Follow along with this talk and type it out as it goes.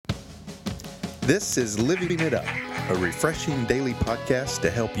This is Living It Up, a refreshing daily podcast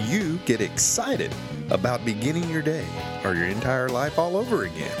to help you get excited about beginning your day or your entire life all over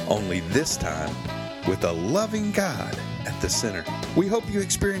again. Only this time with a loving God at the center. We hope you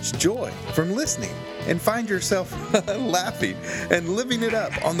experience joy from listening and find yourself laughing and living it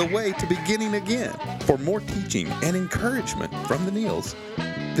up on the way to beginning again. For more teaching and encouragement from the Neils,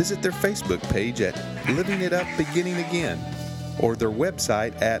 visit their Facebook page at Living It Up Beginning Again or their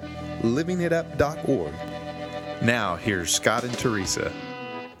website at livingitup.org. Now, here's Scott and Teresa.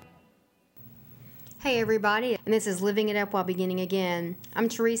 Hey everybody, and this is Living It Up While Beginning Again. I'm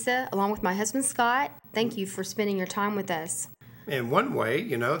Teresa, along with my husband Scott. Thank you for spending your time with us. And one way,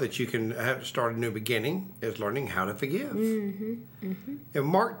 that you can start a new beginning is learning how to forgive. And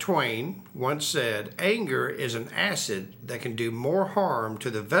Mark Twain once said, anger is an acid that can do more harm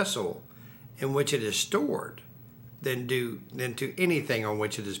to the vessel in which it is stored than to anything on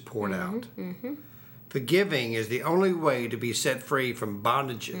which it is poured out. Forgiving is the only way to be set free from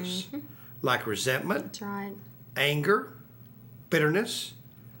bondages like resentment, That's right. anger, bitterness,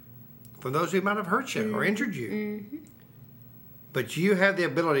 from those who might have hurt you or injured you. But you have the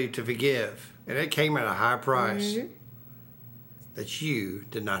ability to forgive, and it came at a high price that you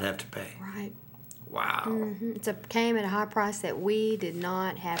did not have to pay. Right. Wow. It came at a high price that we did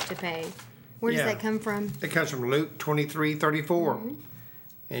not have to pay. Where does that come from? It comes from Luke 23:34.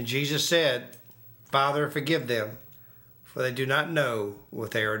 And Jesus said, Father, forgive them, for they do not know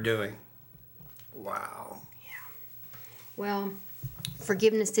what they are doing. Wow. Well,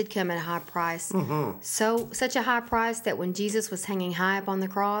 forgiveness did come at a high price. Such a high price that when Jesus was hanging high up on the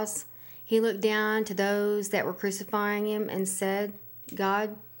cross, he looked down to those that were crucifying him and said,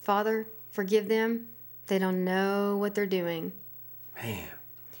 God, Father, forgive them. They don't know what they're doing. Man.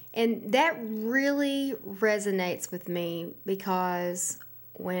 And that really resonates with me because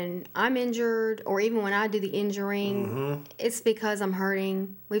when I'm injured or even when I do the injuring, it's because I'm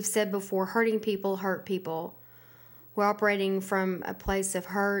hurting. We've said before, hurting people hurt people. We're operating from a place of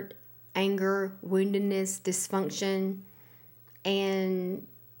hurt, anger, woundedness, dysfunction. And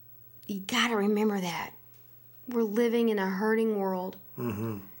you got to remember that. We're living in a hurting world.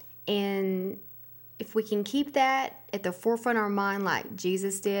 And if we can keep that at the forefront of our mind like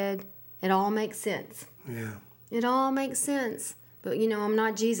Jesus did, it all makes sense. Yeah. It all makes sense. But, I'm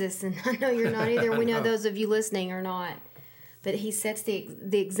not Jesus, and I know you're not either. We know those of you listening are not. But he sets the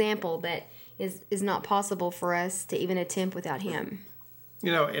example that is not possible for us to even attempt without him.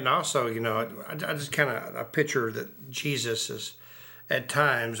 And also, I just I picture that Jesus is at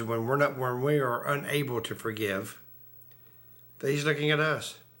times when we are unable to forgive, that he's looking at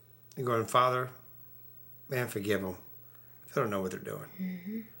us and going, Father, man, forgive them. They don't know what they're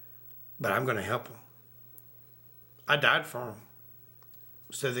doing. But I'm going to help them. I died for them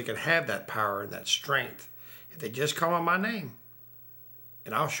so they could have that power and that strength if they just call on my name.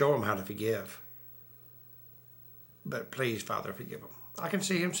 And I'll show them how to forgive. But please, Father, forgive them. I can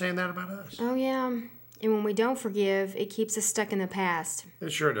see him saying that about us. Oh, yeah. And when we don't forgive, it keeps us stuck in the past.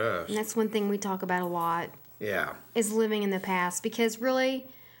 It sure does. And that's one thing we talk about a lot. Yeah. Is living in the past. Because really,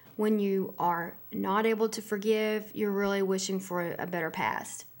 when you are not able to forgive, you're really wishing for a better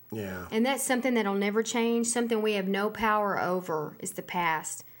past. Yeah. And that's something that'll never change. Something we have no power over is the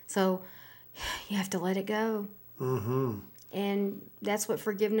past. So you have to let it go. And that's what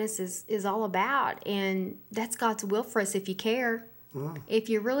forgiveness is all about. And that's God's will for us if you care. If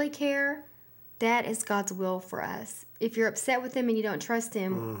you really care, that is God's will for us. If you're upset with him and you don't trust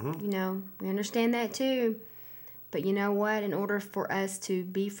him, we understand that too. But you know what? In order for us to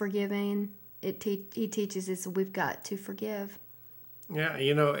be forgiving, he teaches us we've got to forgive. Yeah,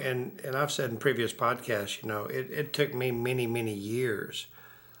 and I've said in previous podcasts, it took me many, many years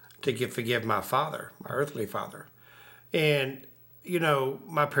to forgive my father, my earthly father. And,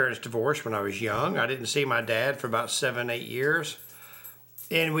 my parents divorced when I was young. I didn't see my dad for about 7-8 years.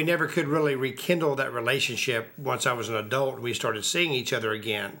 And we never could really rekindle that relationship once I was an adult and we started seeing each other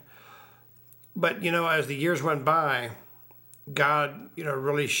again. But, as the years went by, God,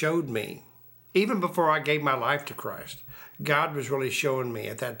 really showed me, even before I gave my life to Christ, God was really showing me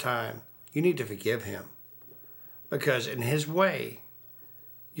at that time, you need to forgive him. Because in his way,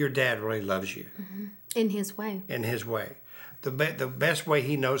 your dad really loves you. In his way. In his way. The best way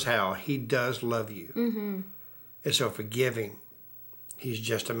he knows how, he does love you. And so forgive him. He's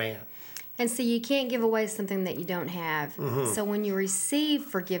just a man. And so you can't give away something that you don't have. So when you receive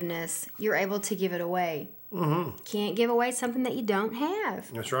forgiveness, you're able to give it away. Can't give away something that you don't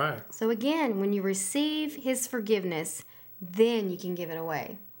have. That's right. So again, when you receive his forgiveness, then you can give it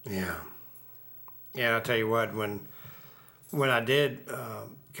away. Yeah. Yeah, I'll tell you what, when I did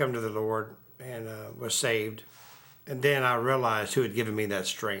come to the Lord and was saved. And then I realized who had given me that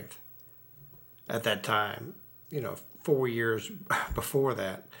strength at that time, 4 years before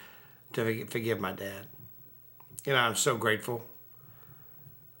that, to forgive my dad. And I'm so grateful.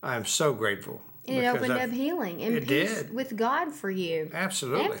 I'm so grateful. And it opened up healing and peace with God for you.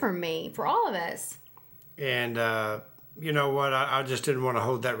 Absolutely. And for me, for all of us. And you know what? I just didn't want to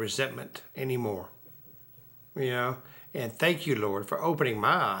hold that resentment anymore. And thank you, Lord, for opening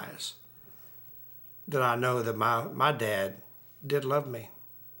my eyes that I know that my dad did love me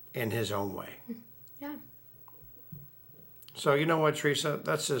in his own way. Yeah. So you know what, Teresa?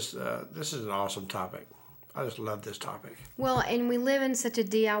 That's just this is an awesome topic. I just love this topic. Well, and we live in such a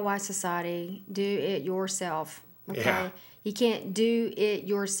DIY society. Do it yourself. Okay. Yeah. You can't do it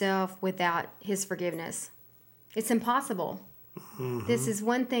yourself without His forgiveness. It's impossible. Mm-hmm. This is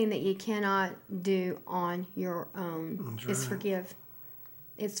one thing that you cannot do on your own. That's is right. forgive.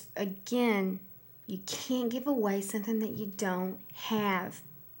 It's, again, you can't give away something that you don't have.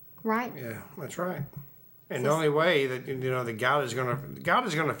 Right? Yeah, that's right. And the only way that that God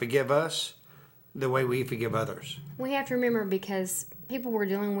is gonna forgive us the way we forgive others. We have to remember, because people we're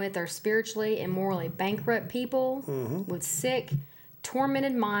dealing with are spiritually and morally bankrupt people with sick,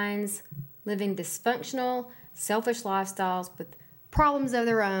 tormented minds, living dysfunctional, selfish lifestyles with problems of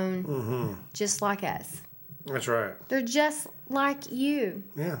their own, just like us. That's right. They're just like you.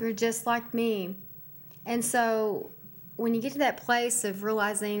 Yeah. They're just like me. And so when you get to that place of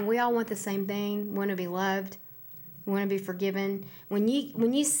realizing we all want the same thing, we want to be loved, we want to be forgiven. When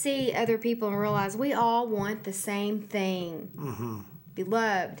you see other people and realize we all want the same thing, be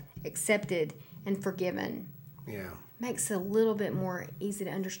loved, accepted, and forgiven. Yeah. Makes it a little bit more easy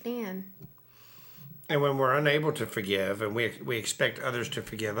to understand. And when we're unable to forgive and we expect others to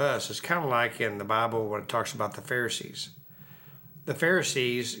forgive us, it's kind of like in the Bible when it talks about the Pharisees. The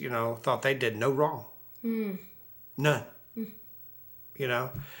Pharisees, thought they did no wrong. None.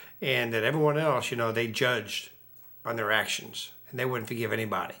 And that everyone else, they judged on their actions and they wouldn't forgive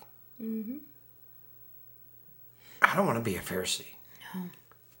anybody. I don't want to be a Pharisee.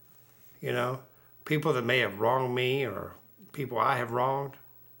 No. People that may have wronged me or people I have wronged.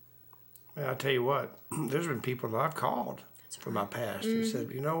 Man, I'll tell you what, there's been people that I've called from my past and said,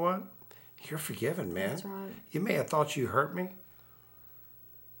 you know what? You're forgiven, man. That's right. You may have thought you hurt me.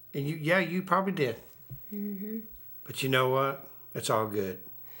 And you probably did. But you know what? It's all good.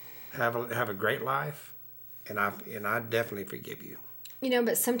 Have a great life, and I definitely forgive you.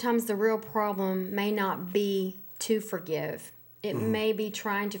 But sometimes the real problem may not be to forgive. It may be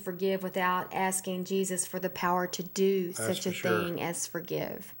trying to forgive without asking Jesus for the power to do such a thing as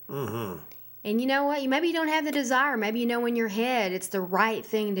forgive. And you know what? Maybe you don't have the desire. Maybe you know in your head it's the right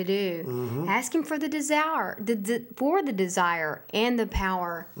thing to do. Ask Him for the desire, for the desire and the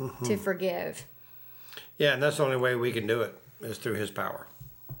power to forgive. Yeah, and that's the only way we can do it is through His power.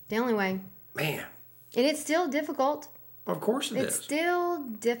 The only way. Man. And it's still difficult. Of course It's still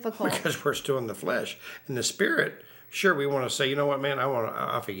difficult. Because we're still in the flesh. In the spirit, sure, we want to say, you know what, man,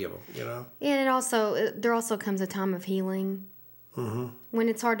 I'll forgive them, And there also comes a time of healing. When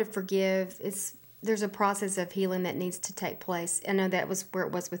it's hard to forgive, there's a process of healing that needs to take place. I know that was where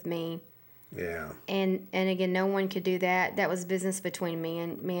it was with me. Yeah. And again, no one could do that. That was business between me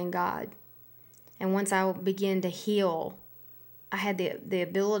and God. And once I began to heal, I had the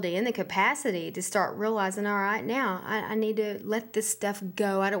ability and the capacity to start realizing, all right, now I need to let this stuff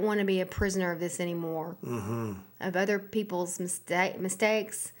go. I don't want to be a prisoner of this anymore. Of other people's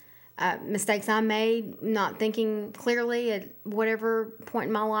mistakes. Mistakes I made, not thinking clearly at whatever point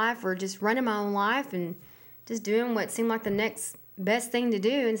in my life, or just running my own life and just doing what seemed like the next best thing to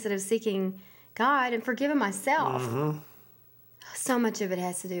do instead of seeking God and forgiving myself. So much of it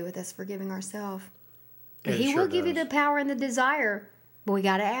has to do with us forgiving ourselves. He will give you the power and the desire, but we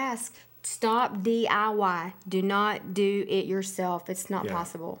got to ask. Stop DIY. Do not do it yourself. It's not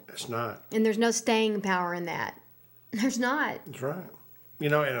possible. It's not. And there's no staying power in that. There's not. That's right.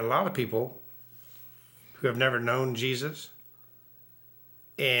 And a lot of people who have never known Jesus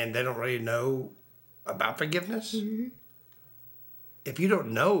and they don't really know about forgiveness. If you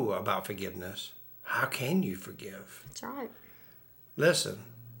don't know about forgiveness, how can you forgive? That's right. Listen,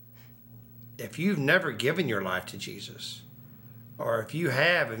 if you've never given your life to Jesus, or if you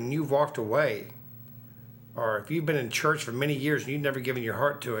have and you've walked away, or if you've been in church for many years and you've never given your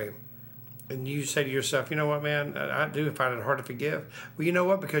heart to Him, and you say to yourself, you know what, man, I do find it hard to forgive. Well, you know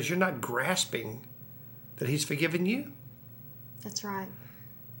what? Because you're not grasping that He's forgiven you. That's right.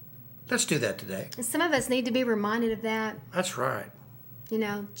 Let's do that today. And some of us need to be reminded of that. That's right.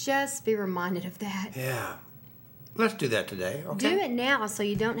 Just be reminded of that. Yeah. Let's do that today, okay? Do it now so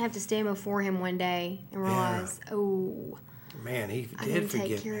you don't have to stand before him one day and realize, oh, man, he I did didn't take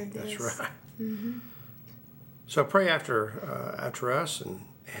forgive care me. of this. That's right. So pray after us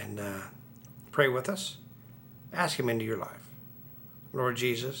and pray with us. Ask him into your life. Lord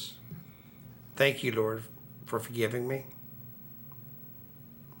Jesus, thank you, Lord, for forgiving me.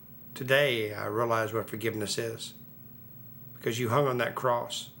 Today, I realize what forgiveness is because you hung on that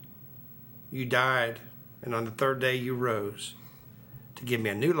cross. You died, and on the third day you rose to give me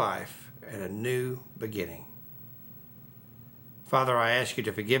a new life and a new beginning. Father, I ask you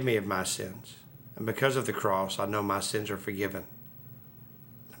to forgive me of my sins, and because of the cross, I know my sins are forgiven.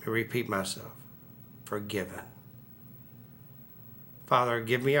 Let me repeat myself. Forgiven. Father,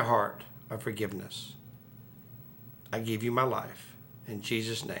 give me a heart of forgiveness. I give you my life. In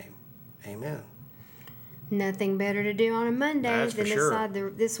Jesus' name, amen. Nothing better to do on a Monday That's than for sure.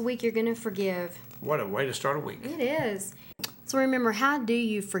 decide this week you're going to forgive. What a way to start a week. It is. So remember, how do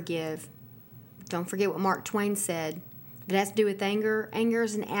you forgive? Don't forget what Mark Twain said. If it has to do with anger, anger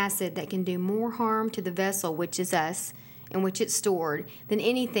is an acid that can do more harm to the vessel, which is us, in which it's stored, than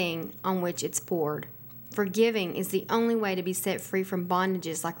anything on which it's poured. Forgiving is the only way to be set free from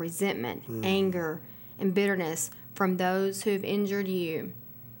bondages like resentment, anger, and bitterness from those who have injured you.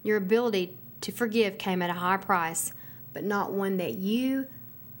 Your ability to forgive came at a high price, but not one that you,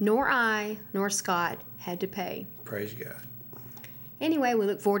 nor I, nor Scott had to pay. Praise God. Anyway, we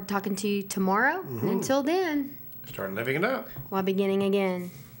look forward to talking to you tomorrow. And until then, Start living it up. while beginning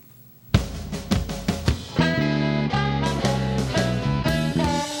again.